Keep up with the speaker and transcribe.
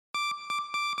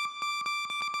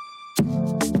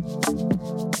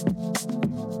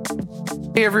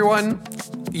Hey everyone,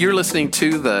 you're listening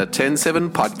to the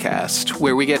 10-7 podcast,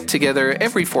 where we get together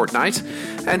every fortnight,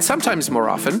 and sometimes more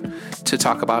often, to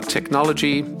talk about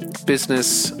technology,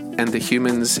 business, and the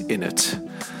humans in it.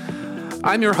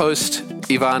 I'm your host,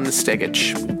 Ivan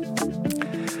Stegic.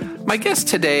 My guest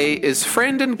today is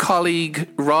friend and colleague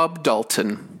Rob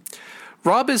Dalton.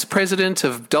 Rob is president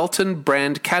of Dalton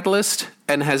Brand Catalyst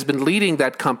and has been leading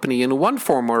that company in one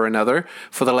form or another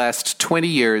for the last 20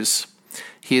 years.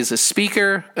 He is a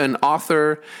speaker, an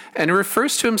author, and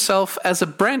refers to himself as a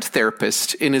brand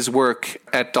therapist in his work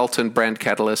at Dalton Brand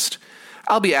Catalyst.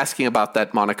 I'll be asking about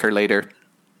that moniker later.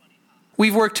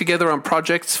 We've worked together on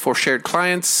projects for shared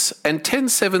clients, and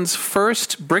 10-7's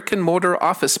first brick-and-mortar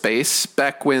office space,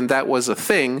 back when that was a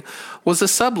thing, was a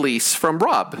sublease from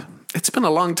Rob. It's been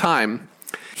a long time.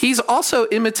 He's also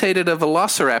imitated a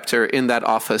velociraptor in that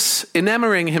office,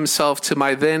 enamoring himself to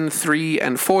my then 3-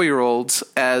 and 4-year-olds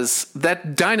as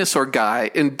that dinosaur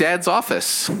guy in Dad's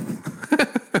office.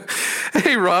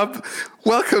 Hey, Rob.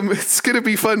 Welcome. It's going to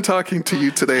be fun talking to you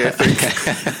today, I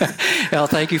think. Well,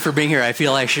 thank you for being here. I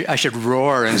feel I should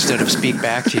roar instead of speak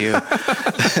back to you.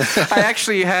 I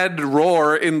actually had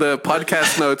roar in the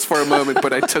podcast notes for a moment,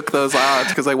 but I took those out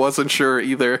because I wasn't sure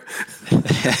either.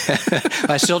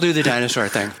 I still do the dinosaur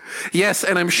thing. Yes,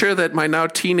 and I'm sure that my now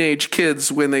teenage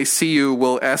kids, when they see you,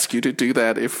 will ask you to do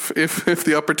that if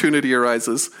the opportunity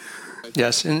arises.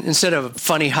 Yes, instead of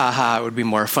funny ha-ha, it would be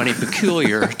more funny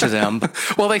peculiar to them.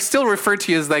 Well, they still refer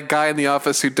to you as that guy in the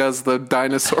office who does the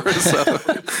dinosaurs. So.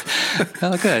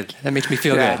 Oh, good. That makes me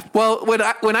feel good. Well,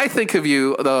 when I think of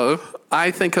you, though,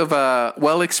 I think of a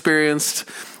well-experienced,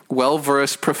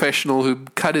 well-versed professional who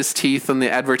cut his teeth in the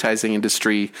advertising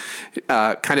industry,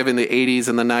 kind of in the 80s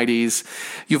and the 90s.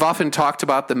 You've often talked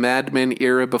about the Mad Men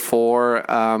era before,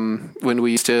 when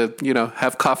we used to,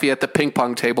 have coffee at the ping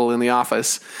pong table in the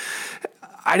office.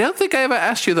 I don't think I ever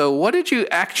asked you, though, what did you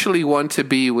actually want to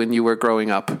be when you were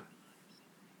growing up?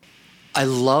 I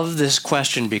love this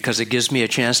question because it gives me a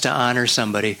chance to honor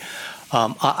somebody.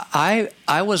 I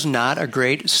was not a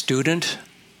great student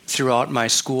throughout my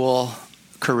school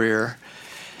career,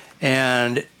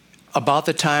 and about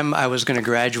the time I was going to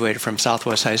graduate from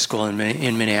Southwest High School in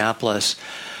Minneapolis,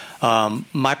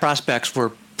 my prospects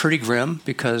were pretty grim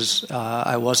because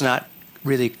I was not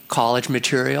really college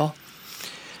material.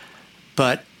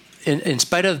 But in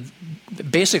spite of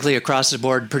basically across the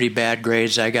board pretty bad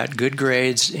grades, I got good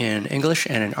grades in English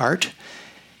and in art.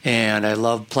 And I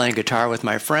loved playing guitar with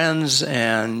my friends.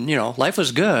 And, life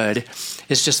was good.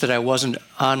 It's just that I wasn't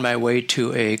on my way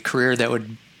to a career that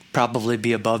would probably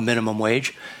be above minimum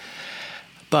wage.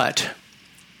 But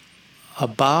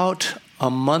about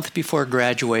a month before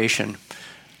graduation,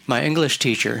 my English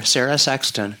teacher, Sarah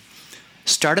Sexton,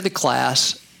 started the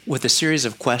class with a series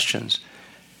of questions.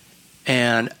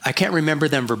 And I can't remember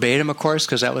them verbatim, of course,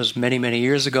 because that was many, many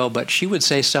years ago, but she would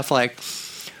say stuff like,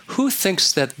 who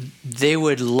thinks that they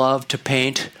would love to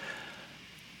paint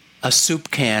a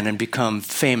soup can and become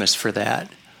famous for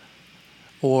that?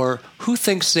 Or who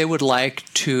thinks they would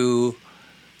like to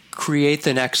create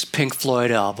the next Pink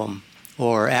Floyd album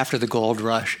or After the Gold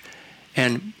Rush?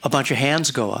 And a bunch of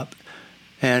hands go up.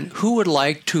 And who would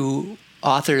like to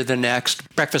author the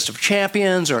next Breakfast of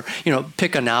Champions, or,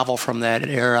 pick a novel from that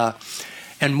era?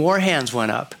 And more hands went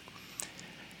up.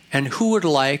 And who would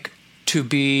like to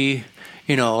be,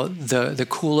 the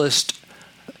coolest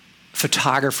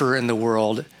photographer in the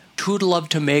world? Who'd love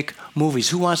to make movies?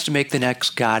 Who wants to make the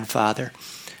next Godfather?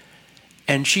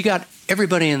 And she got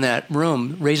everybody in that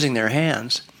room raising their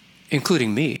hands,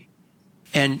 including me.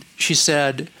 And she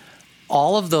said,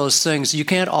 all of those things, you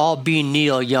can't all be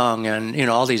Neil Young and,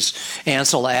 all these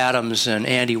Ansel Adams and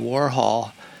Andy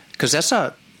Warhol, because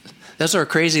those are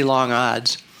crazy long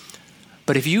odds.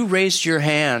 But if you raised your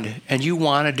hand and you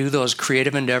want to do those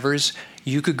creative endeavors,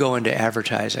 you could go into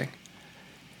advertising.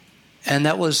 And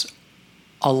that was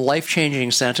a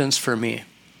life-changing sentence for me,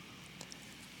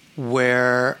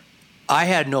 where I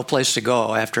had no place to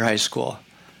go after high school.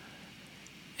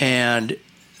 And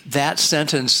that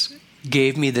sentence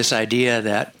gave me this idea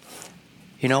that,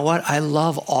 I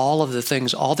love all of the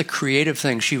things, all the creative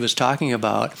things she was talking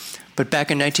about. But back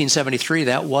in 1973,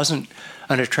 that wasn't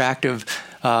an attractive,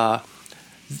 that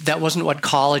wasn't what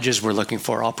colleges were looking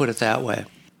for, I'll put it that way.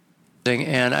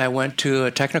 And I went to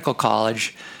a technical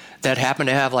college that happened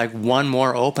to have like one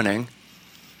more opening,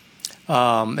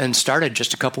 and started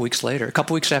just a couple weeks later. A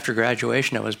couple weeks after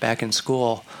graduation, I was back in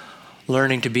school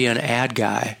learning to be an ad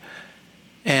guy.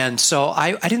 And so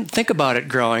I didn't think about it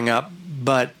growing up,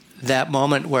 but that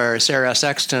moment where Sarah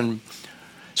Sexton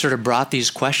sort of brought these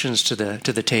questions to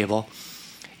the table,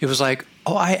 it was like,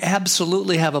 Oh, I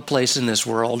absolutely have a place in this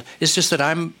world. It's just that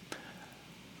I'm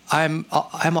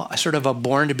sort of a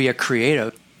born to be a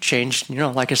creative. Changed,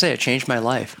 like I say, it changed my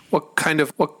life. What kind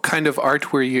of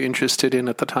art were you interested in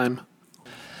at the time?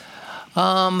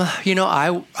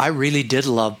 I really did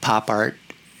love pop art,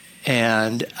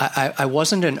 and I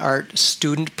wasn't an art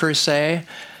student per se,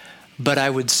 but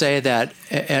I would say that,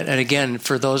 and again,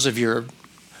 for those of your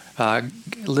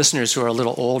listeners who are a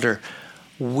little older,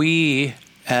 we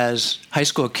as high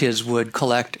school kids would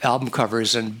collect album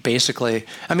covers, and basically,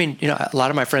 a lot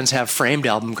of my friends have framed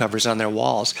album covers on their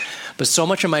walls, but so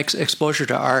much of my exposure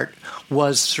to art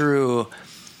was through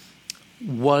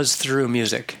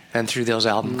music and through those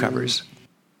album covers.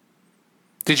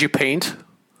 Did you paint?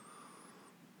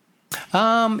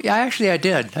 I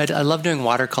did. I love doing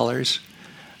watercolors.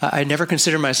 I never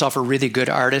considered myself a really good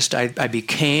artist. I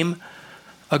became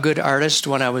a good artist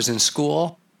when I was in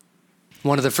school.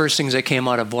 One of the first things that came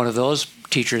out of one of those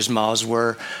teachers' mouths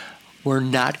were, "We're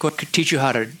not going to teach you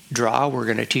how to draw. We're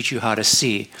going to teach you how to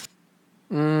see."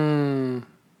 And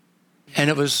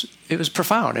it was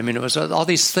profound. It was all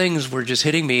these things were just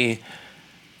hitting me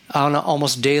on an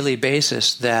almost daily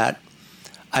basis that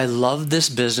I love this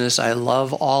business. I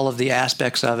love all of the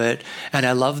aspects of it. And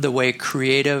I love the way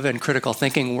creative and critical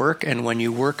thinking work. And when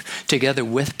you work together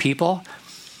with people,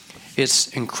 it's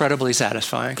incredibly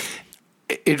satisfying.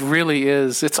 It really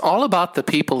is. It's all about the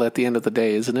people at the end of the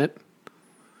day, isn't it?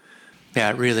 Yeah,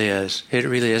 it really is. It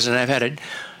really is. And I've had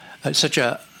such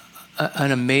an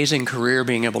amazing career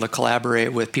being able to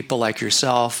collaborate with people like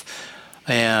yourself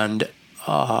and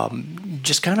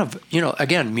just kind of,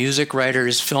 again, music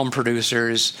writers, film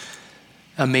producers,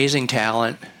 amazing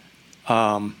talent.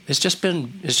 It's just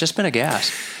been a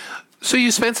gas. So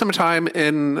you spent some time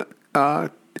in, I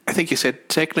think you said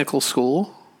technical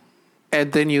school,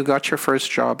 and then you got your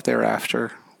first job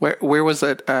thereafter. Where was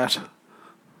it at?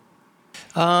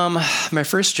 My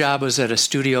first job was at a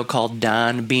studio called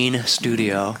Don Bean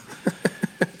Studio.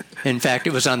 In fact,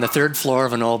 it was on the third floor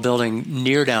of an old building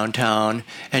near downtown,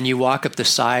 and you walk up the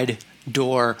side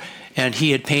door, and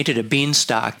he had painted a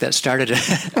beanstalk that started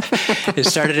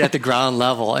at the ground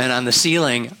level, and on the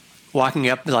ceiling, walking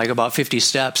up like about 50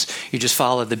 steps, you just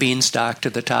followed the beanstalk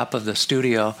to the top of the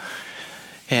studio,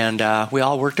 and we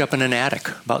all worked up in an attic,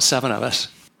 about 7 of us.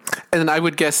 And I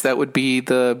would guess that would be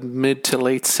the mid to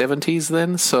late 70s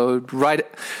then. So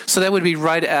that would be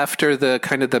right after the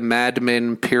kind of the Mad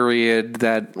Men period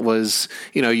that was,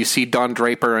 you see Don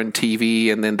Draper on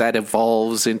TV, and then that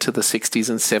evolves into the 60s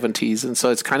and 70s. And so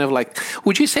it's kind of like,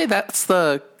 would you say that's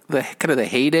the kind of the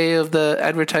heyday of the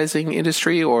advertising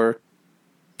industry? Or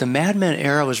the Mad Men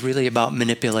era was really about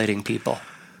manipulating people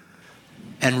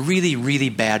and really, really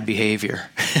bad behavior.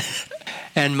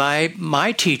 And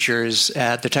my teachers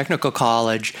at the technical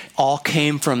college all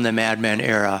came from the Mad Men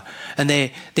era. And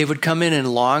they would come in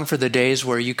and long for the days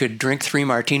where you could drink 3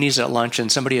 martinis at lunch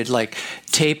and somebody would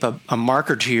tape a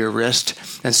marker to your wrist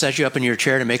and set you up in your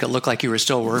chair to make it look like you were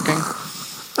still working.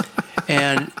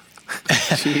 And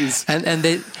jeez. and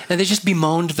they just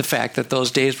bemoaned the fact that those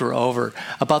days were over.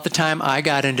 About the time I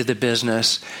got into the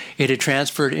business, it had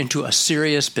transferred into a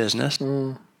serious business.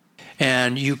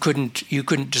 And you couldn't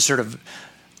just sort of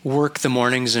work the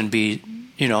mornings and be,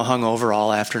 hung over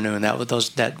all afternoon.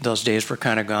 Those days were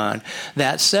kind of gone.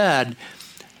 That said,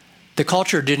 the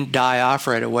culture didn't die off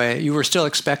right away. You were still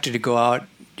expected to go out,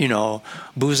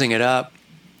 boozing it up.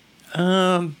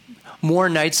 More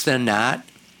nights than not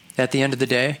at the end of the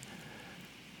day.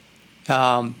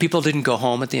 People didn't go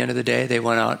home at the end of the day. They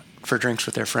went out for drinks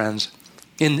with their friends.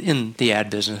 In the ad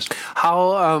business.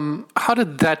 How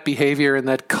did that behavior and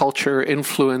that culture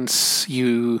influence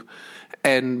you,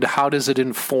 and how does it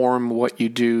inform what you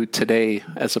do today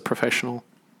as a professional?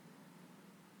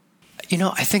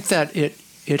 I think that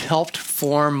it helped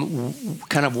form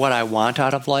kind of what I want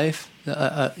out of life.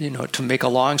 To make a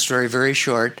long story very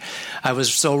short, I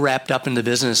was so wrapped up in the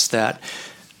business that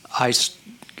I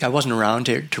wasn't around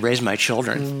to raise my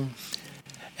children.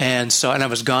 And I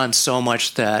was gone so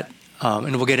much that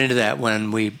and we'll get into that when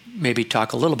we maybe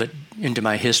talk a little bit into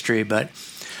my history, but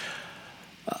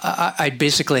I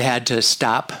basically had to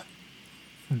stop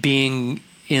being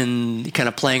in kind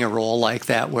of playing a role like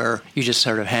that where you just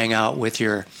sort of hang out with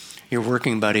your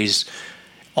working buddies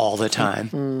all the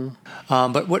time.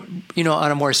 But what,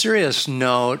 on a more serious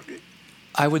note,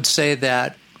 I would say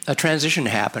that a transition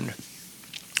happened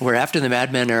where after the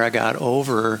Mad Men era got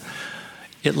over,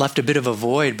 it left a bit of a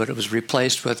void, but it was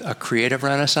replaced with a creative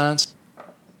renaissance.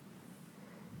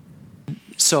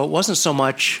 So it wasn't so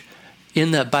much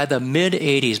by the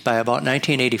mid-'80s, by about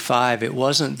 1985, it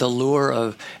wasn't the lure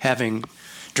of having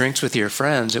drinks with your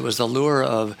friends. It was the lure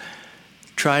of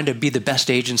trying to be the best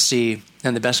agency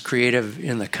and the best creative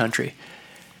in the country.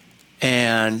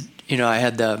 And, I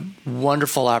had the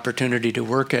wonderful opportunity to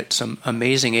work at some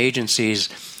amazing agencies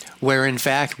where, in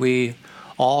fact, we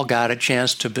all got a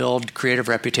chance to build creative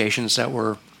reputations that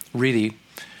were really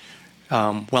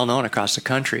well known across the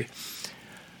country.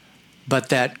 But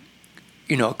that,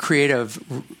 creative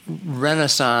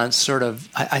renaissance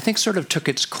I think took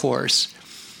its course.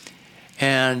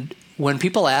 And when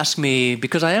people ask me,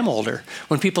 because I am older,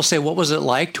 when people say, what was it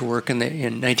like to work in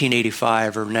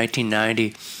 1985 or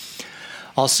 1990,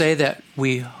 I'll say that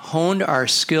we honed our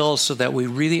skills so that we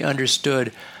really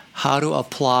understood how to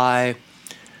apply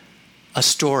a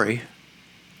story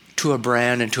to a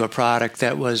brand and to a product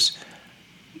that was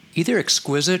either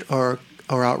exquisite or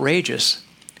outrageous.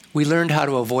 We learned how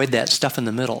to avoid that stuff in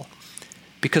the middle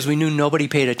because we knew nobody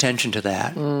paid attention to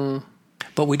that.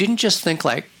 But we didn't just think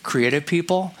like creative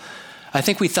people. I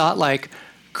think we thought like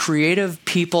creative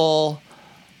people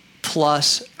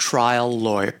plus trial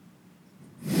lawyer.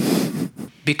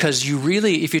 Because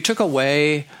if you took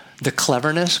away the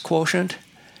cleverness quotient,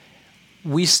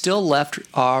 we still left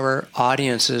our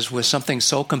audiences with something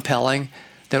so compelling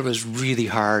that it was really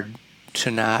hard to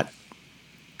not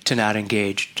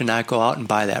engage, to not go out and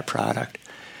buy that product.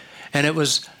 And it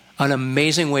was an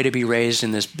amazing way to be raised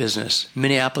in this business.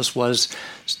 Minneapolis was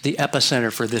the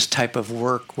epicenter for this type of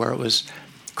work where it was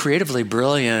creatively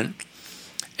brilliant.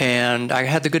 And I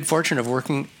had the good fortune of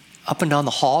working up and down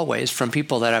the hallways from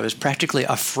people that I was practically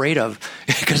afraid of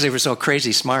because they were so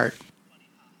crazy smart.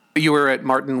 You were at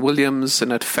Martin Williams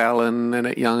and at Fallon and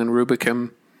at Young and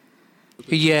Rubicam.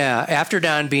 Yeah. After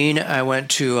Don Bean, I went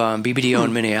to BBDO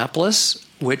in Minneapolis,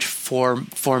 which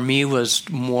for me was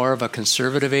more of a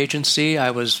conservative agency. I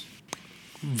was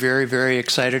very, very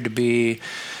excited to be,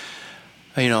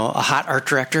 a hot art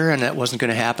director, and that wasn't going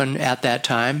to happen at that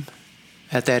time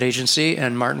at that agency.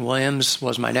 And Martin Williams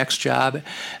was my next job,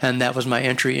 and that was my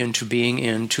entry into being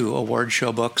into award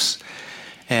show books.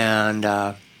 And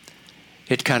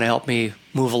it kind of helped me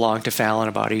move along to Fallon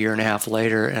about a year and a half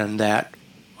later. And that,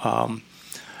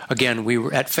 again, we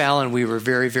were at Fallon, we were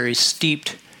very, very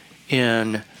steeped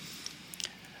in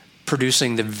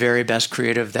producing the very best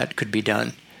creative that could be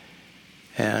done.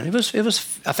 And it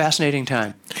was a fascinating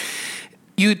time.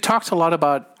 You talked a lot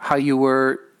about how you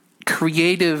were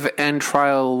creative and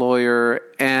trial lawyer,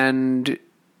 and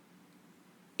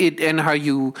how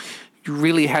you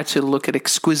really had to look at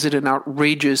exquisite and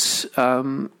outrageous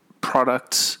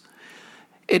products.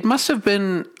 It must have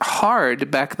been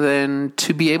hard back then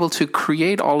to be able to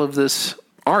create all of this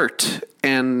art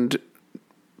and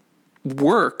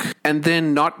work and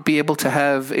then not be able to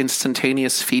have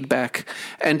instantaneous feedback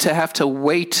and to have to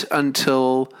wait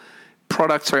until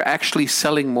products are actually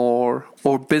selling more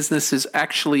or businesses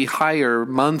actually hire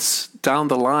months down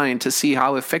the line to see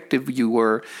how effective you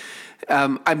were.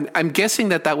 I'm guessing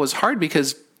that was hard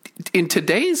because in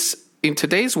today's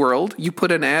world, you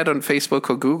put an ad on Facebook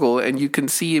or Google and you can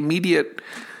see immediate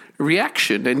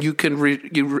reaction, and you can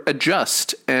you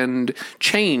adjust and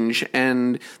change,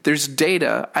 and there's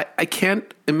data. I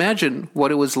can't imagine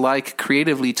what it was like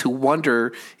creatively to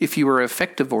wonder if you were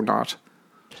effective or not.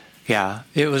 Yeah,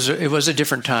 it was a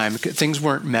different time. Things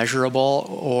weren't measurable,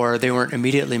 or they weren't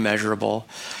immediately measurable.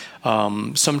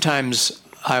 Sometimes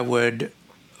I would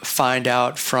find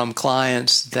out from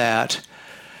clients that,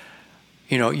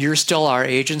 you're still our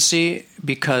agency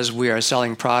because we are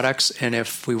selling products, and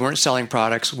if we weren't selling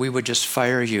products, we would just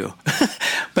fire you.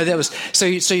 But that was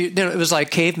it was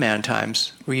like caveman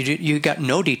times where you got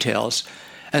no details,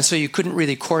 and so you couldn't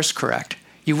really course correct.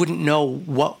 You wouldn't know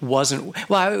what wasn't.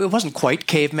 Well, it wasn't quite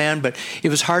caveman, but it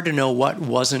was hard to know what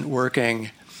wasn't working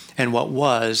and what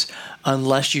was,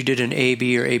 unless you did an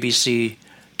A/B or ABC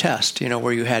test.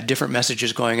 Where you had different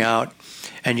messages going out,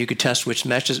 and you could test which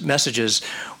messages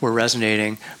were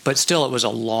resonating. But still, it was a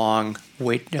long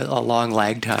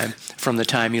lag time from the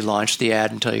time you launched the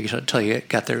ad until you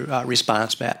got the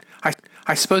response back.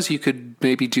 I suppose you could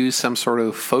maybe do some sort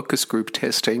of focus group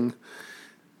testing.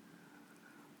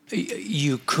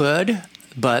 You could,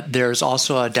 but there's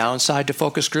also a downside to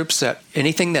focus groups, that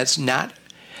anything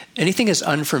is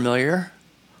unfamiliar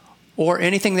or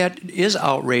anything that is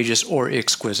outrageous or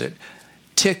exquisite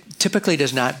typically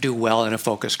does not do well in a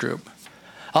focus group.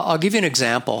 I'll give you an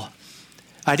example.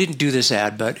 I didn't do this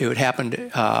ad, but it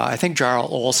happened. I think Jarl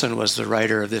Olson was the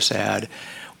writer of this ad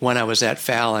when I was at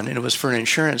Fallon, and it was for an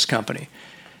insurance company.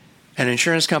 And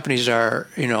insurance companies are,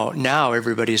 now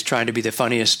everybody's trying to be the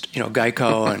funniest,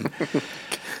 Geico and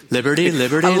Liberty,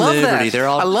 liberty, I love liberty. That. They're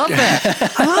all. I love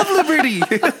that. I love liberty.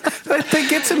 That thing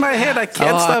gets in my head. I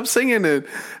can't stop singing it,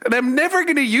 and I'm never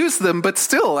going to use them. But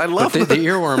still, I love the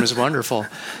earworm is wonderful.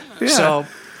 Yeah. So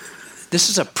this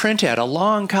is a print ad, a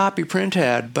long copy print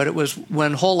ad, but it was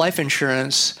when whole life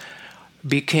insurance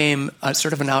became a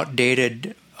sort of an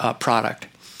outdated product.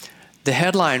 The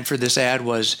headline for this ad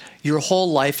was, "Your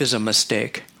whole life is a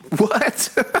mistake."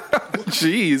 What?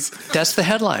 Jeez. That's the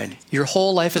headline. Your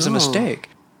whole life is a mistake.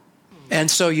 And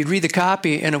so you'd read the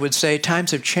copy and it would say,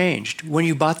 times have changed. When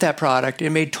you bought that product, it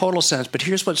made total sense, but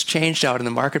here's what's changed out in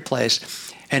the marketplace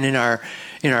and in our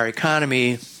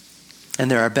economy, and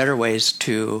there are better ways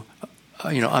to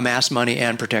amass money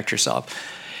and protect yourself.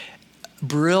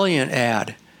 Brilliant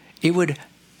ad. It would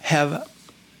have,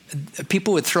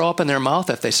 people would throw up in their mouth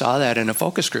if they saw that in a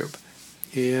focus group.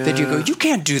 Yeah. That you go, you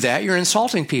can't do that. You're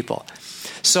insulting people.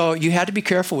 So you had to be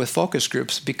careful with focus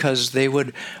groups because they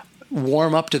would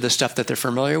warm up to the stuff that they're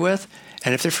familiar with.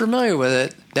 And if they're familiar with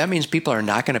it, that means people are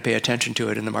not going to pay attention to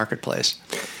it in the marketplace.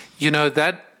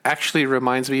 That actually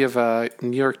reminds me of a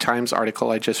New York Times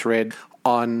article I just read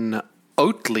on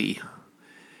Oatly.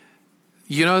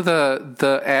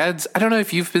 The ads, I don't know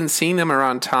if you've been seeing them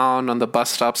around town on the bus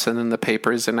stops and in the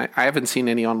papers, and I haven't seen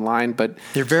any online, but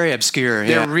they're very obscure.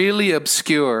 They're really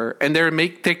obscure, and they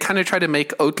kind of try to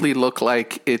make Oatly look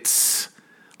like it's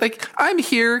like, I'm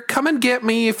here, come and get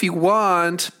me if you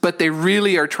want, but they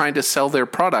really are trying to sell their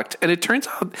product. And it turns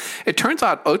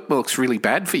out oat milk's really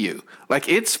bad for you. Like,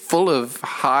 it's full of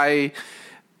highly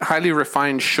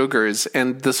refined sugars,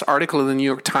 and this article in the New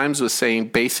York Times was saying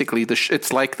basically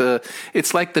it's like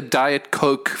the Diet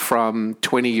Coke from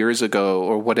 20 years ago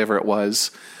or whatever it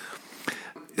was.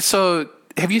 So,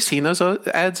 have you seen those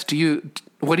ads?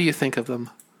 What do you think of them?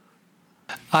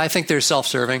 I think they're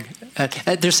self-serving.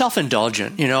 They're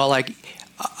self-indulgent. This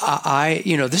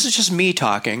is just me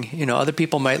talking. Other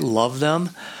people might love them,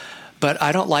 but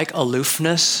I don't like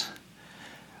aloofness.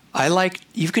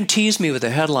 You can tease me with a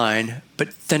headline, but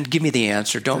then give me the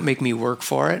answer. Don't make me work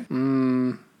for it.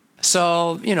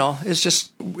 So,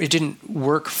 it didn't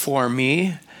work for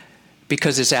me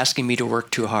because it's asking me to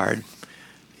work too hard.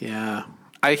 Yeah,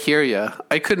 I hear you.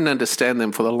 I couldn't understand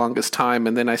them for the longest time.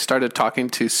 And then I started talking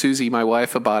to Susie, my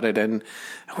wife, about it. And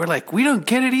we're like, we don't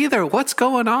get it either. What's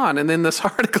going on? And then this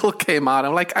article came out.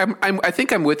 I'm like, I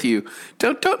think I'm with you.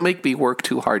 Don't make me work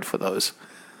too hard for those.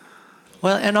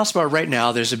 Well, and also right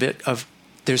now,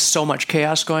 there's so much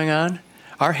chaos going on.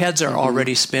 Our heads are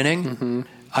already spinning. Mm-hmm.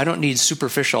 I don't need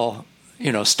superficial,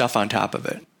 stuff on top of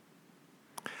it.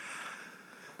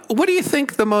 What do you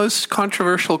think the most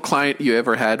controversial client you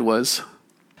ever had was?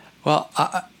 Well,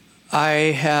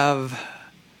 I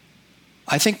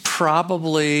think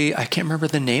probably, I can't remember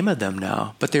the name of them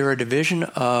now, but they were a division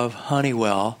of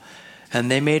Honeywell,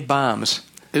 and they made bombs.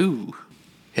 Ooh.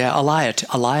 Yeah,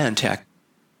 Alliant Tech.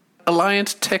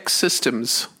 Alliant Tech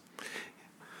Systems.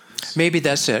 Maybe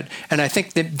that's it. And I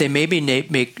think they maybe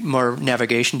make more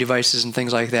navigation devices and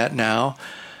things like that now,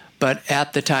 but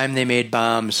at the time they made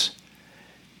bombs,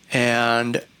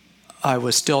 and I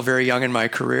was still very young in my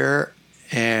career,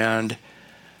 and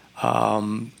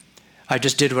I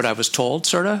just did what I was told,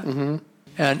 sort of. Mm-hmm.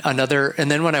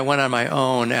 And then when I went on my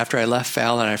own after I left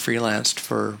Fallon, I freelanced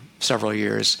for several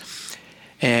years,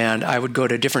 and I would go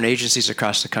to different agencies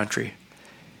across the country,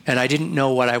 and I didn't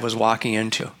know what I was walking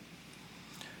into.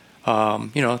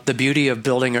 The beauty of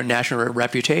building a national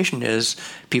reputation is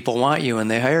people want you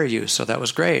and they hire you, so that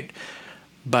was great.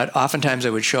 But oftentimes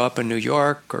I would show up in New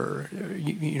York or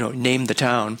name the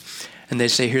town, and they'd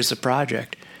say, here's the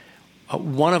project.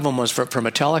 One of them was from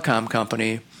a telecom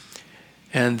company,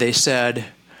 and they said,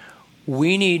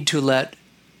 we need to let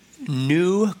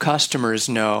new customers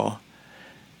know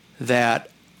that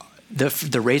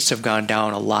the rates have gone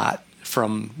down a lot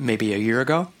from maybe a year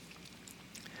ago.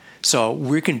 So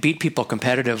we can beat people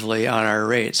competitively on our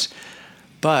rates.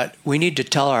 But we need to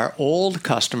tell our old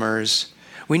customers,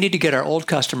 we need to get our old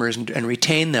customers and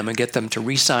retain them and get them to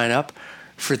re-sign up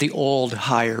for the old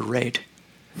higher rate.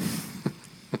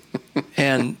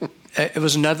 And it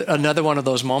was another one of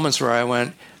those moments where I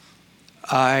went,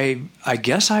 I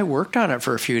guess I worked on it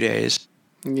for a few days.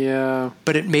 Yeah.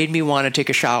 But it made me want to take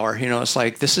a shower. It's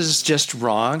like, this is just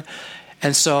wrong.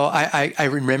 And so I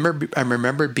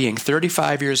remember being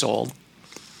 35 years old,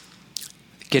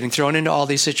 getting thrown into all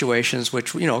these situations,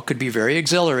 which, could be very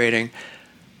exhilarating.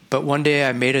 But one day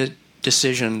I made a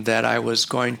decision that I was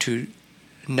going to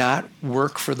not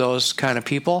work for those kind of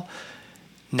people,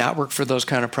 not work for those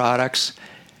kind of products,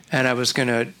 and I was going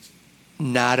to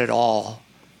not at all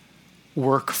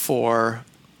work for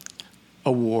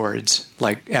awards,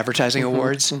 like advertising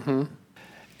awards. Mm-hmm.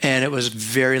 And it was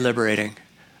very liberating.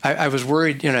 I was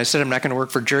worried, I said I'm not going to work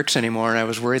for jerks anymore, and I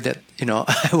was worried that,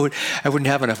 I wouldn't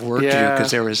have enough work to do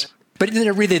because but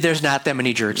really there's not that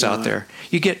many jerks out there.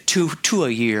 You get two a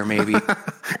year maybe.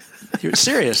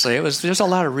 Seriously, there's a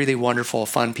lot of really wonderful,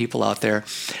 fun people out there.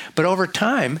 But over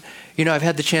time, I've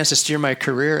had the chance to steer my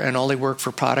career and only work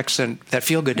for products that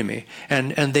feel good to me.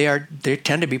 And they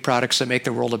tend to be products that make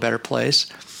the world a better place.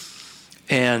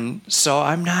 And so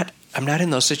I'm not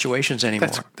in those situations anymore.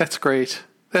 That's great.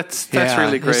 That's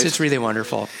really great. It's really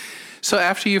wonderful. So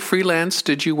after you freelanced,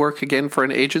 did you work again for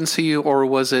an agency, or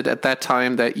was it at that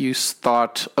time that you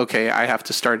thought, okay, I have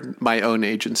to start my own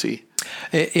agency?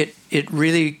 It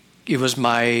was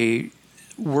my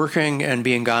working and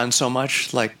being gone so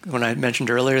much, like when I mentioned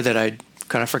earlier that I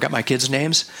kind of forgot my kids'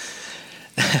 names,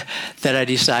 that I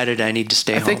decided I need to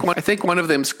stay home. I think one of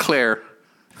them's Claire.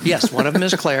 Yes, one of them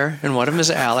is Claire, and one of them is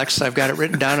Alex. I've got it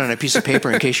written down on a piece of paper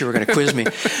in case you were going to quiz me.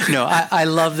 No, I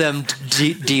love them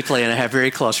deeply, and I have very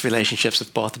close relationships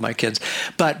with both of my kids.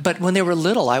 But when they were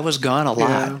little, I was gone a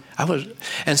lot. Yeah.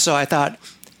 And so I thought,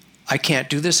 I can't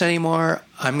do this anymore.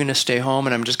 I'm going to stay home,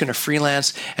 and I'm just going to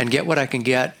freelance and get what I can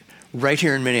get right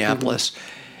here in Minneapolis.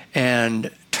 Mm-hmm.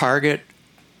 And Target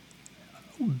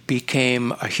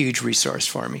became a huge resource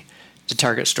for me, the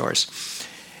Target stores.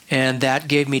 And that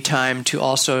gave me time to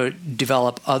also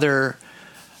develop other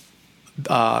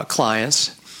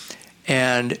clients.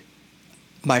 And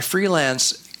my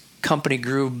freelance company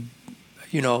grew,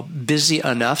 busy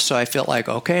enough. So I felt like,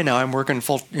 okay, now I'm working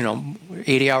full,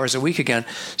 80 hours a week again.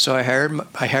 So I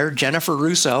hired Jennifer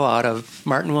Russo out of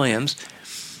Martin Williams,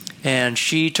 and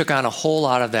she took on a whole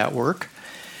lot of that work.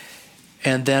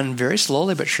 And then very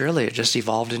slowly but surely, it just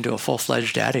evolved into a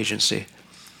full-fledged ad agency.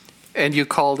 And you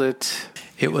called it?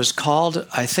 It was called,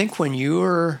 I think when you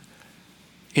were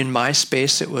in my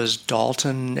space, it was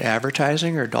Dalton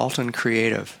Advertising or Dalton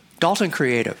Creative. Dalton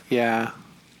Creative. Yeah.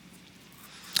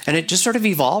 And it just sort of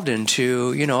evolved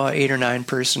into, an 8 or 9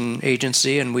 person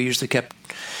agency, and we usually kept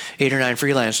 8 or 9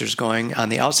 freelancers going on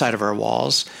the outside of our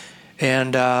walls.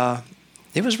 And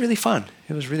it was really fun.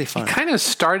 You kind of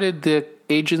started the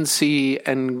agency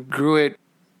and grew it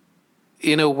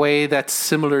in a way that's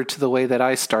similar to the way that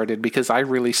I started, because I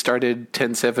really started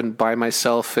 10-7 by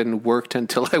myself and worked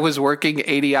until I was working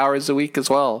 80 hours a week as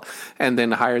well, and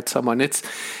then hired someone. It's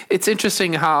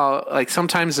interesting how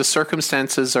sometimes the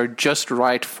circumstances are just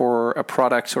right for a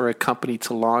product or a company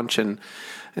to launch, and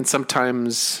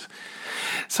sometimes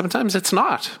it's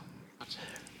not.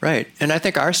 Right. And I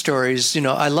think our stories,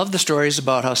 I love the stories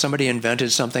about how somebody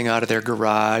invented something out of their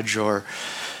garage, or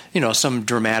some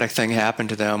dramatic thing happened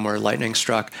to them where lightning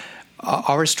struck.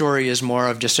 Our story is more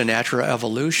of just a natural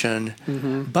evolution,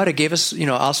 mm-hmm. but it gave us,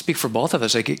 I'll speak for both of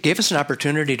us, it gave us an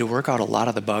opportunity to work out a lot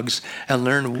of the bugs and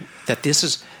learn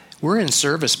that we're in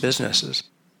service businesses.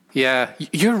 Yeah,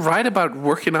 you're right about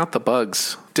working out the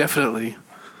bugs, definitely.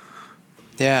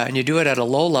 Yeah, and you do it at a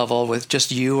low level with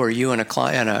just you and a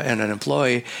client and an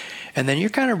employee, and then you're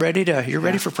kind of ready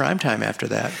for prime time after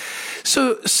that.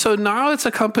 So now it's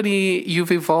a company,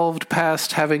 you've evolved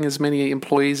past having as many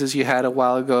employees as you had a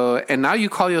while ago, and now you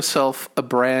call yourself a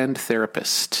brand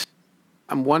therapist.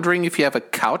 I'm wondering if you have a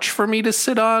couch for me to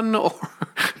sit on, or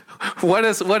what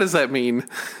does that mean?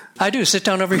 I do. Sit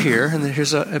down over here, and then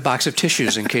here's a box of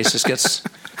tissues in case this gets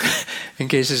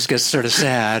sort of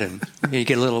sad and you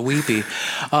get a little weepy.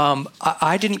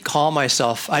 I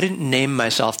didn't name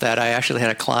myself that. I actually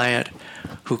had a client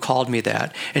who called me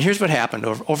that. And here's what happened.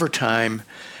 Over time,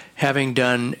 having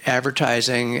done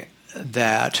advertising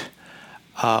that,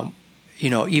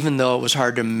 even though it was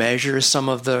hard to measure some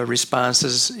of the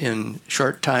responses in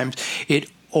short times,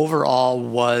 it overall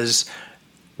was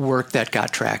work that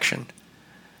got traction.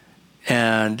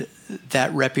 And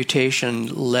that reputation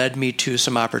led me to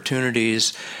some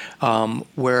opportunities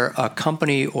where a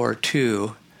company or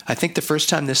two, I think the first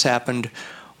time this happened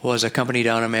was a company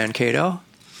down in Mankato,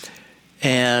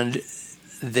 and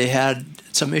they had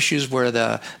some issues where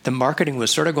the marketing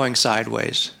was sort of going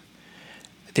sideways.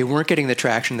 They weren't getting the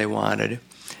traction they wanted,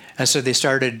 and so they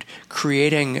started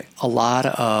creating a lot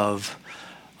of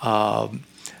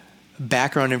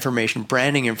background information,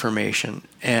 branding information,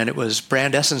 and it was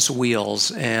brand essence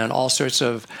wheels and all sorts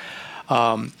of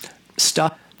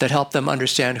stuff that helped them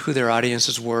understand who their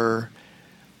audiences were,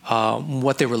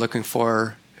 what they were looking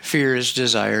for, fears,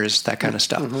 desires, that kind of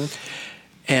stuff. Mm-hmm.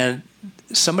 And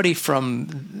somebody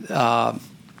from,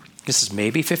 this is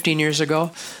maybe 15 years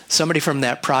ago, somebody from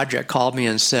that project called me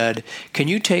and said, can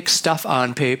you take stuff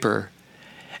on paper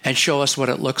and show us what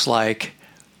it looks like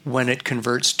when it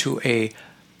converts to a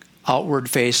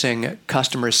outward-facing,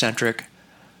 customer-centric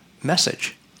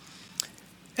message?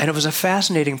 And it was a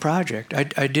fascinating project.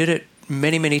 I did it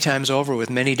many, many times over with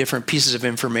many different pieces of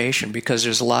information because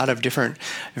there's a lot of different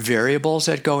variables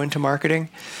that go into marketing.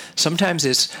 Sometimes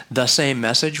it's the same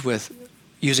message with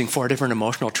using 4 different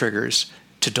emotional triggers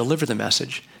to deliver the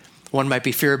message. One might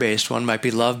be fear-based, one might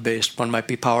be love-based, one might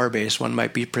be power-based, one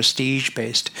might be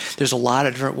prestige-based. There's a lot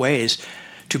of different ways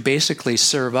to basically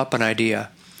serve up an idea.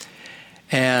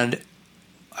 And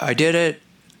I did it.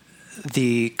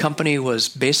 The company was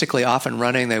basically off and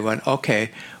running. They went,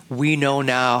 okay, we know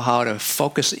now how to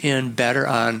focus in better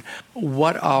on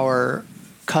what our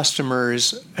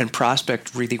customers and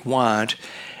prospects really want.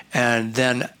 And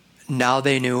then now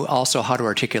they knew also how to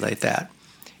articulate that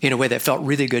in a way that felt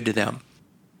really good to them.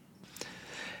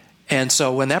 And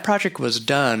so when that project was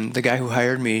done, the guy who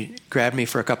hired me grabbed me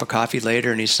for a cup of coffee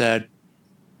later and he said,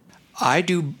 I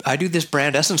do this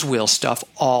brand essence wheel stuff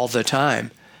all the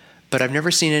time, but I've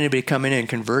never seen anybody come in and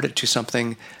convert it to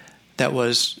something that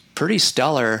was pretty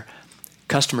stellar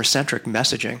customer-centric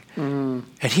messaging. Mm.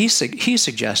 And he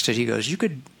suggested, he goes, you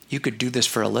could do this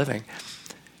for a living.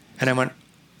 And I went,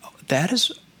 that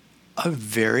is a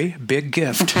very big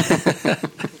gift.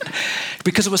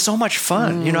 Because it was so much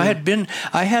fun. You know,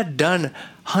 I had done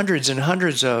hundreds and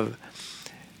hundreds of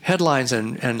headlines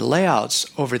and layouts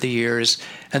over the years,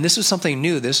 and this is something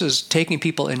new. This is taking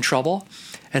people in trouble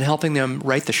and helping them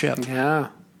right the ship. Yeah.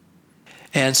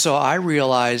 And so I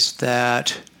realized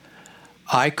that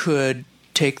I could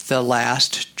take the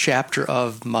last chapter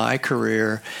of my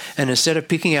career, and instead of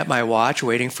peeking at my watch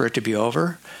waiting for it to be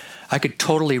over, I could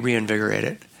totally reinvigorate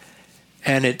it.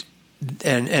 And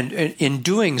in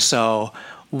doing so,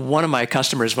 one of my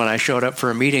customers, when I showed up for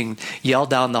a meeting, yelled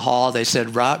down the hall. They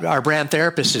said, "Rob, our brand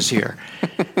therapist is here."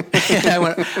 And I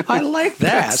went, "I like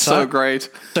that." That's so great.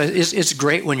 So it's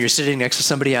great when you're sitting next to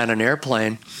somebody on an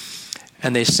airplane,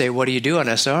 and they say, "What do you do?" And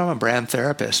I say, "Oh, I'm a brand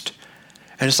therapist."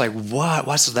 And it's like, what?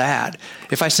 What's that?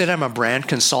 If I said I'm a brand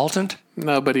consultant,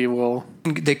 nobody will.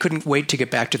 They couldn't wait to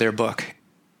get back to their book.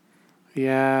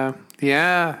 Yeah.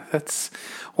 That's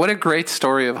what a great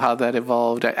story of how that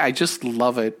evolved. I just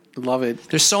love it.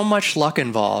 There's so much luck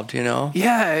involved, you know?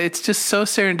 Yeah, it's just so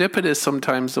serendipitous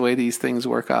sometimes the way these things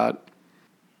work out.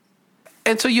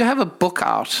 And so you have a book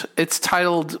out. It's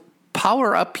titled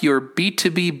Power Up Your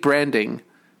B2B Branding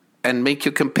and Make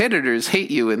Your Competitors Hate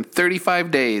You in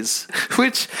 35 Days,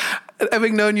 which,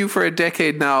 having known you for a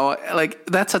decade now, like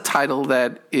that's a title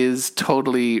that is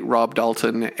totally Rob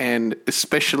Dalton, and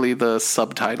especially the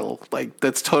subtitle. Like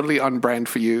that's totally on brand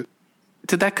for you.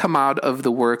 Did that come out of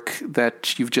the work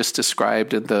that you've just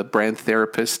described and the brand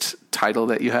therapist title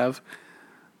that you have?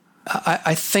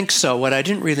 I think so. What I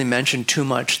didn't really mention too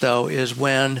much, though, is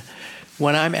when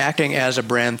I'm acting as a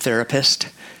brand therapist,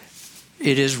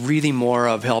 it is really more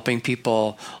of helping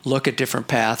people look at different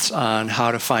paths on how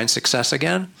to find success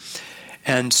again.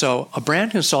 And so a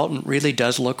brand consultant really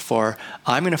does look for,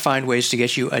 I'm going to find ways to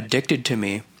get you addicted to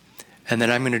me, and then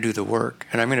I'm going to do the work,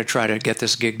 and I'm going to try to get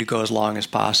this gig to go as long as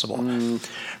possible.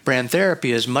 Brand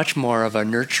therapy is much more of a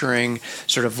nurturing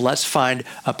sort of let's find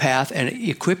a path and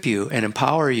equip you and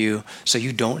empower you so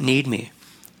you don't need me.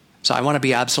 So I want to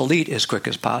be obsolete as quick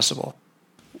as possible.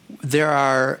 There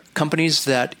are companies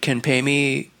that can pay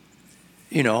me,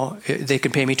 they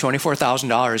can pay me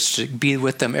 $24,000 to be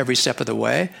with them every step of the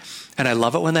way. And I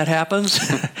love it when that happens.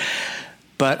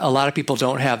 But a lot of people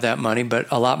don't have that money, but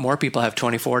a lot more people have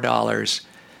 $24.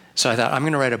 So I thought, I'm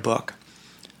going to write a book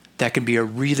that can be a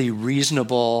really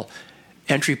reasonable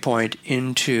entry point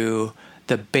into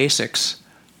the basics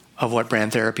of what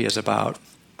brand therapy is about.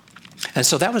 And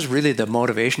so that was really the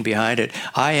motivation behind it.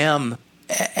 I am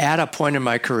at a point in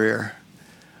my career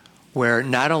where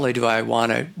not only do I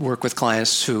want to work with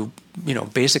clients who,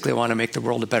 basically want to make the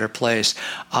world a better place,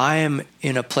 I am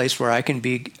in a place where I can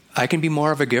be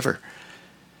more of a giver.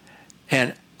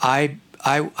 And I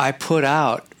put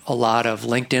out a lot of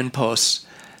LinkedIn posts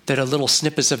that are little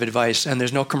snippets of advice, and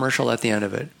there's no commercial at the end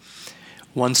of it.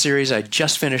 One series I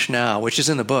just finished now, which is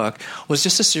in the book, was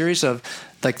just a series of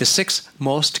like the 6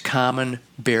 most common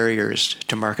barriers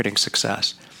to marketing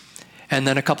success. And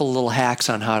then a couple of little hacks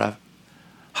on how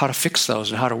to fix those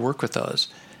and how to work with those.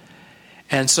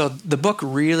 And so the book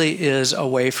really is a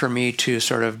way for me to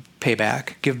sort of pay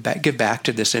back, give back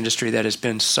to this industry that has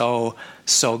been so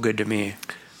good to me.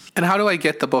 And how do I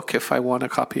get the book if I want a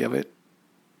copy of it?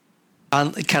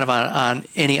 On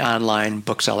any online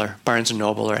bookseller, Barnes &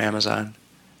 Noble or Amazon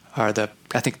are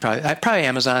probably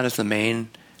Amazon is the main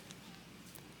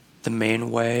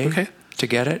way to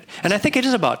get it. And I think it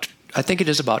is about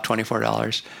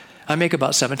 $24. I make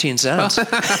about 17 cents.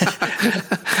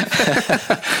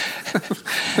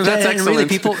 That's and really,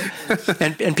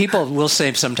 excellent. and people will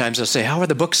say sometimes, they'll say, how are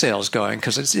the book sales going?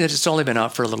 Because it's only been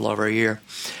out for a little over a year.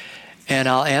 And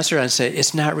I'll answer and say,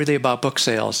 it's not really about book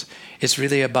sales. It's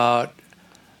really about,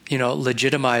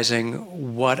 legitimizing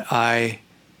what I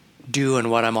do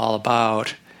and what I'm all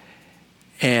about.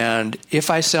 And if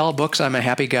I sell books, I'm a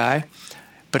happy guy.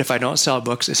 But if I don't sell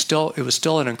books, it was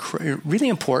still a really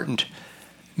important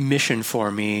mission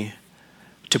for me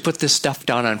to put this stuff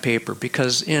down on paper,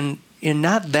 because in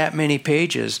not that many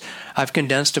pages, I've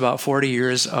condensed about 40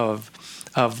 years of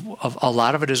a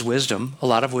lot of it is wisdom, a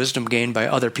lot of wisdom gained by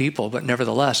other people, but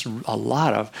nevertheless, a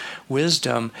lot of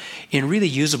wisdom in really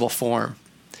usable form.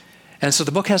 And so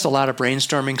the book has a lot of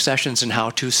brainstorming sessions and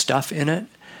how-to stuff in it.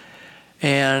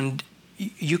 And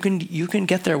you can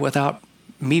get there without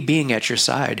me being at your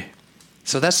side.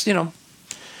 So that's,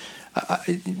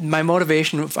 my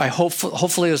motivation,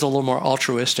 hopefully is a little more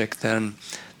altruistic than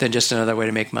just another way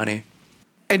to make money.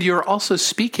 And you're also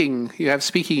speaking. You have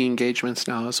speaking engagements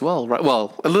now as well, right?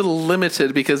 Well, a little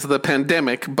limited because of the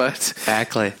pandemic, but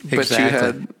exactly. But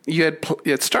you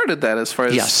had started that as far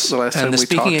as the last time we talked. And the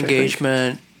speaking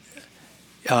engagement,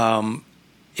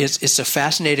 it's a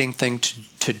fascinating thing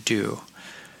to do,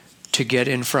 to get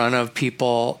in front of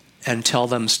people and tell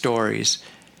them stories.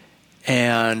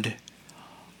 And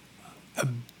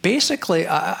basically,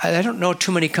 I don't know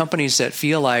too many companies that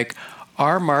feel like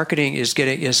our marketing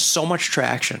is so much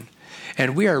traction,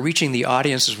 and we are reaching the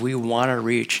audiences we want to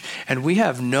reach, and we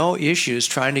have no issues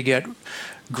trying to get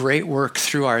great work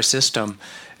through our system.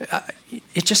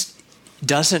 It just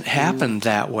doesn't happen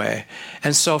that way.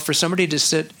 And so for somebody to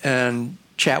sit and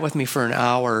chat with me for an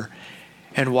hour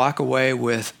and walk away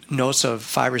with notes of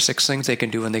 5 or 6 things they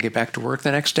can do when they get back to work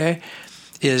the next day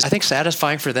is, I think,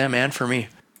 satisfying for them and for me.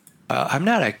 I'm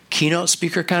not a keynote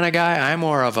speaker kind of guy. I'm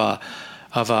more of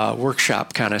a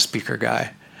workshop kind of speaker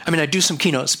guy. I mean, I do some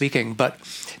keynote speaking, but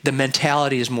the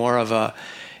mentality is more of a,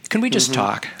 can we just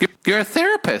talk? You're a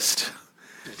therapist.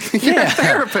 You're a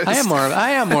therapist. I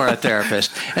am more a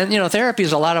therapist. And, therapy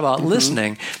is a lot about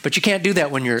listening, but you can't do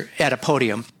that when you're at a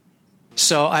podium.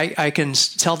 So I can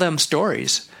tell them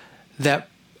stories that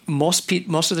most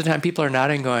of the time people are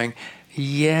nodding going,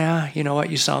 yeah, you know what,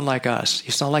 you sound like us.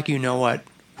 You sound like you know what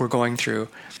we're going through.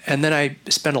 And then I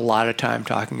spend a lot of time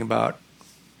talking about,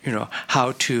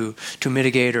 how to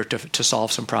mitigate or to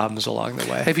solve some problems along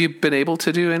the way. Have you been able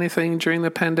to do anything during the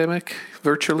pandemic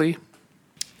virtually?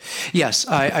 Yes.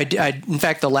 I in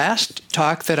fact, the last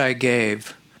talk that I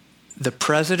gave, the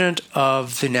president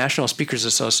of the National Speakers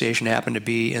Association happened to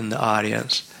be in the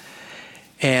audience.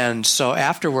 And so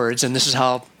afterwards, and this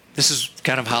is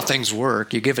kind of how things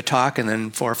work, you give a talk and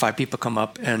then 4 or 5 people come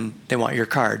up and they want your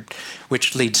card,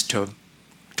 which leads to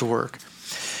work.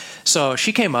 So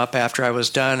she came up after I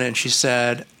was done and she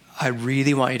said, I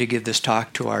really want you to give this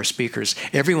talk to our speakers.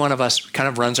 Every one of us kind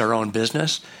of runs our own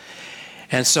business.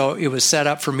 And so it was set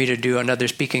up for me to do another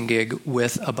speaking gig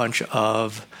with a bunch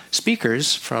of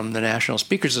speakers from the National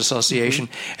Speakers Association.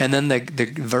 And then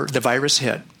the virus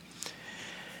hit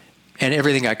and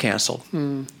everything got canceled.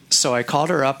 So I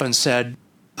called her up and said,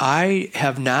 I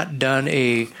have not done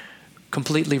a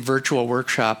completely virtual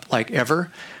workshop like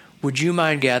ever. Would you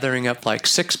mind gathering up like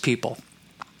 6 people?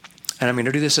 And I'm going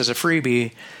to do this as a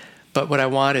freebie, but what I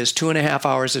want is 2.5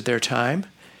 hours of their time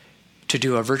to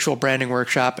do a virtual branding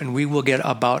workshop, and we will get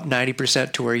about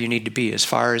 90% to where you need to be as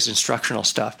far as instructional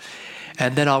stuff.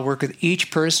 And then I'll work with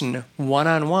each person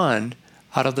one-on-one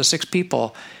out of the 6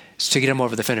 people to get them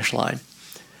over the finish line.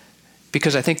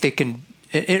 Because I think they can.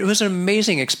 It was an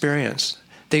amazing experience.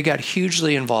 They got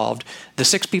hugely involved. The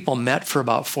 6 people met for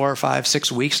about 4 or 5,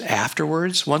 6 weeks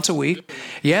afterwards, once a week.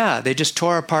 Yeah, they just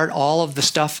tore apart all of the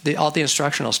stuff, all the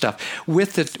instructional stuff.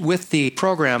 With the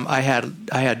program, I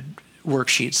had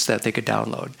worksheets that they could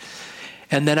download,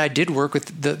 and then I did work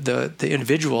with the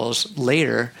individuals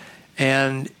later,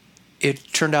 and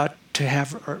it turned out to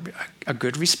have a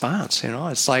good response.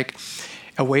 It's like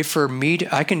a way for me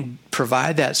I can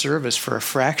provide that service for a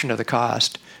fraction of the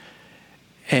cost,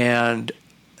 and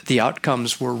the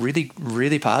outcomes were really,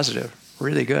 really positive,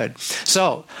 really good.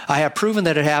 So I have proven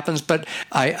that it happens, but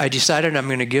I decided I'm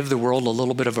going to give the world a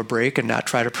little bit of a break and not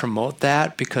try to promote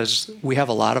that because we have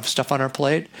a lot of stuff on our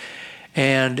plate.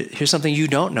 And here's something you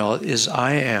don't know is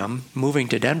I am moving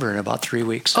to Denver in about 3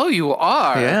 weeks. Oh, you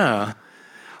are? Yeah.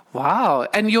 Wow.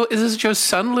 And does your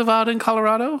son live out in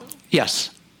Colorado?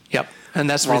 Yes. Yep. And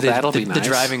that's really the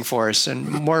driving force. And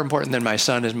more important than my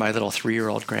son is my little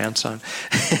 3-year-old grandson.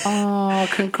 Oh,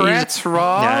 congrats,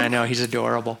 Rob. Yeah, I know. He's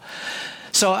adorable.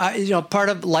 So, part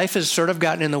of life has sort of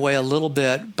gotten in the way a little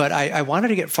bit, but I wanted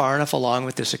to get far enough along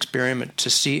with this experiment to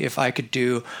see if I could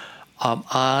do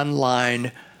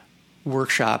online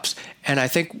workshops. And I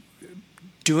think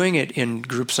doing it in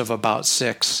groups of about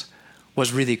 6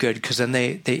 was really good because then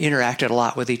they interacted a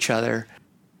lot with each other.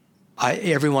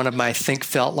 Every one of them, I think,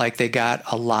 felt like they got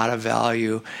a lot of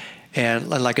value. And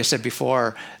like I said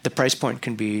before, the price point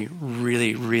can be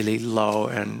really, really low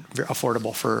and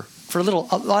affordable for a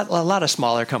lot of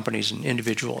smaller companies and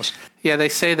individuals. Yeah, they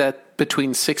say that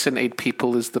between 6 and 8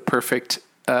 people is the perfect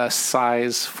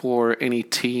size for any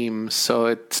team. So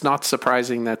it's not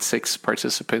surprising that 6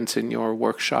 participants in your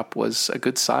workshop was a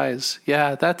good size.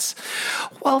 Yeah, that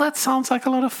sounds like a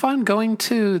lot of fun going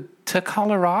to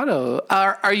Colorado.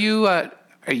 Are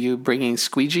you bringing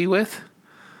Squeegee with?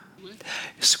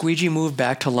 Squeegee moved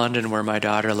back to London where my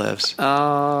daughter lives.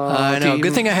 Oh, I know.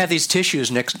 Good thing I have these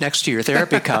tissues next to your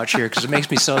therapy couch here because it makes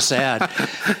me so sad.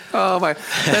 Oh my!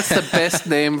 That's the best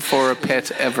name for a pet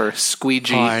ever,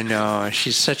 Squeegee. Oh, I know. She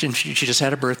just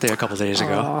had a birthday a couple of days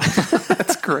ago.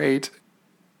 That's great.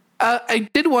 I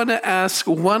did want to ask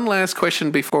one last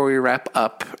question before we wrap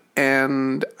up.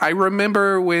 And I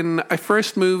remember when I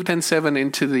first moved 10.7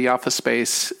 into the office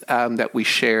space that we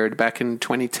shared back in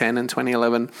 2010 and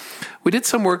 2011, we did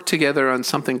some work together on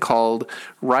something called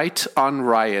Right on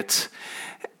Riot.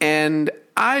 And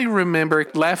I remember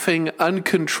laughing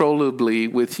uncontrollably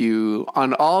with you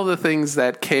on all the things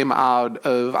that came out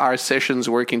of our sessions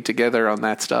working together on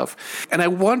that stuff. And I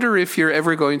wonder if you're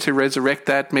ever going to resurrect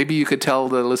that. Maybe you could tell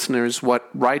the listeners what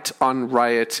Right on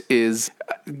Riot is.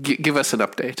 Give us an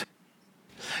update.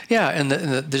 Yeah,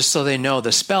 and just so they know,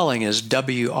 the spelling is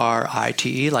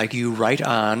W-R-I-T-E, like you write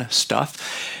on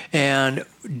stuff. And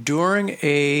during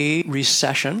a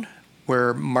recession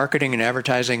where marketing and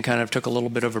advertising kind of took a little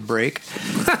bit of a break.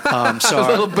 A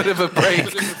little bit of a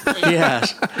break.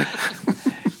 Yes.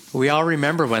 We all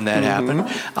remember when that happened.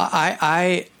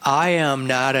 I am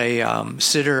not a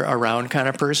sitter around kind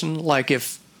of person. Like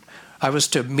if I was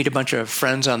to meet a bunch of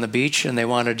friends on the beach and they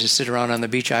wanted to sit around on the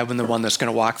beach, I'm the one that's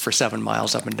going to walk for 7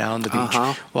 miles up and down the beach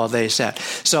while they sat.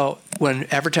 So when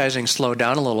advertising slowed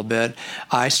down a little bit,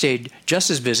 I stayed just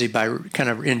as busy by kind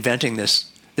of inventing this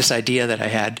idea that I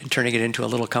had and turning it into a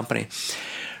little company.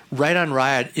 Right on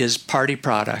Riot is party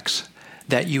products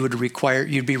that you'd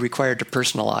be required to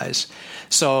personalize.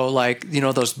 So like,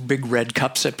 those big red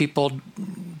cups that people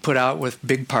put out with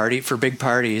big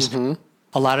parties.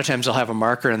 A lot of times they'll have a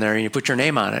marker in there and you put your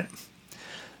name on it.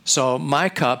 So my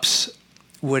cups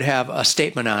would have a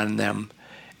statement on them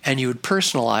and you would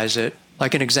personalize it.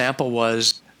 Like an example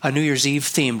was a New Year's Eve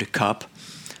themed cup.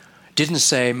 Didn't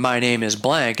say my name is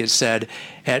blank. It said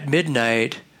at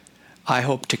midnight, I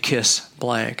hope to kiss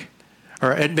blank.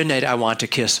 Or at midnight, I want to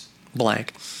kiss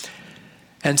blank.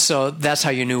 And so that's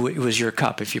how you knew it was your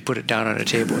cup if you put it down on a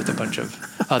table with a bunch of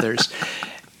others.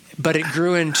 But it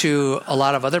grew into a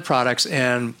lot of other products,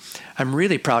 and I'm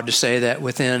really proud to say that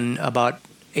within about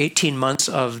 18 months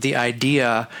of the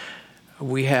idea,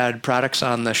 we had products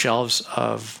on the shelves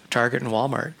of Target and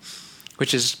Walmart,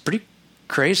 which is pretty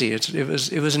crazy. It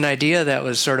was an idea that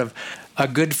was sort of a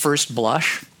good first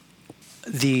blush.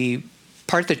 The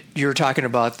part that you're talking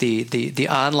about, the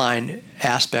online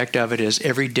aspect of it, is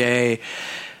every day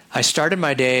I started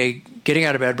my day getting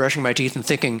out of bed, brushing my teeth, and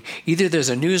thinking either there's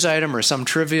a news item or some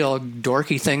trivial,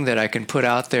 dorky thing that I can put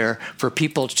out there for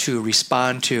people to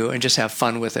respond to and just have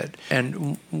fun with it.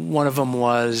 And one of them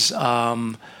was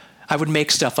I would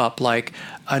make stuff up, like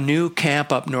a new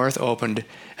camp up north opened,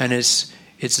 and it's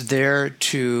there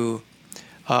to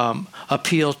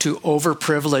appeal to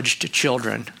overprivileged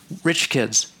children, rich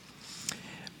kids.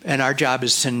 And our job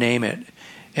is to name it.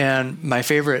 And my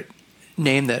favorite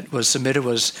name that was submitted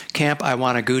was Camp I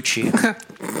Want a Gucci.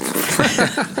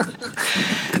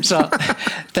 So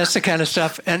that's the kind of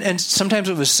stuff. And sometimes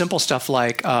it was simple stuff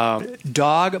like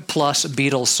dog plus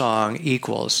Beatles song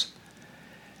equals.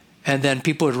 And then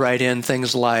people would write in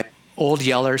things like Old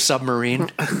Yeller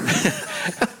Submarine.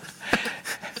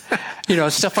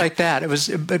 Stuff like that. It was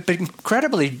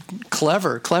incredibly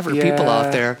clever people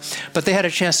out there, but they had a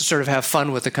chance to sort of have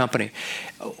fun with the company.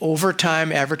 Over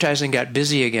time, advertising got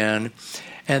busy again,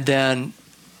 and then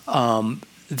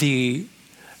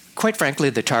quite frankly,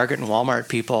 the Target and Walmart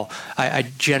people, I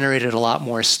generated a lot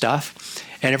more stuff,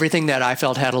 and everything that I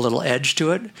felt had a little edge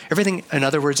to it, everything, in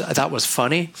other words, I thought was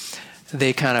funny,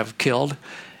 they kind of killed.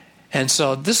 And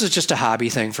so this is just a hobby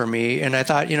thing for me. And I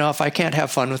thought, if I can't have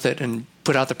fun with it and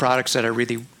put out the products that I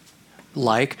really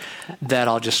like, that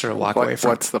I'll just sort of walk away from.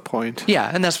 What's the point? Yeah,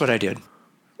 and that's what I did.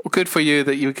 Well, good for you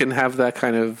that you can have that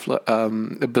kind of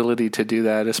ability to do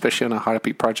that, especially on a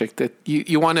hobby project. That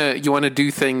you want to do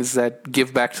things that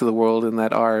give back to the world and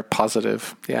that are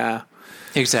positive. Yeah,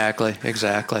 exactly.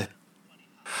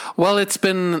 Well, it's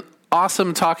been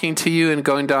awesome talking to you and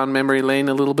going down memory lane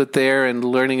a little bit there and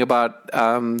learning about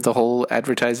the whole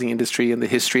advertising industry and the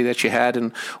history that you had.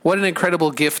 And what an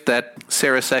incredible gift that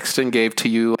Sarah Sexton gave to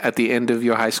you at the end of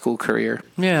your high school career.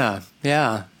 Yeah.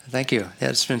 Thank you.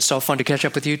 It's been so fun to catch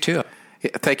up with you, too.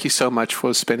 Yeah, thank you so much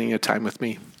for spending your time with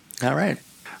me. All right.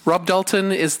 Rob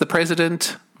Dalton is the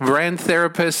president, brand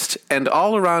therapist, and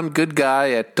all-around good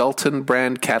guy at Dalton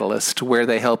Brand Catalyst, where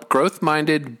they help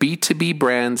growth-minded B2B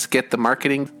brands get the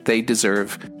marketing they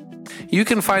deserve. You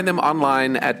can find them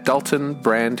online at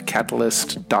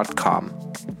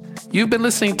daltonbrandcatalyst.com. You've been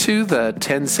listening to the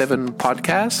 107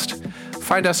 podcast.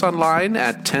 Find us online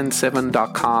at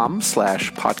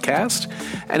 107.com/podcast.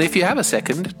 And if you have a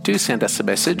second, do send us a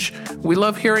message. We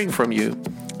love hearing from you.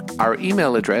 Our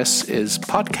email address is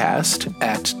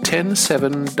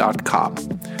podcast@107.com.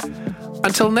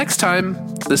 Until next time,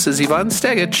 this is Ivan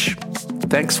Stegic.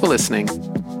 Thanks for listening.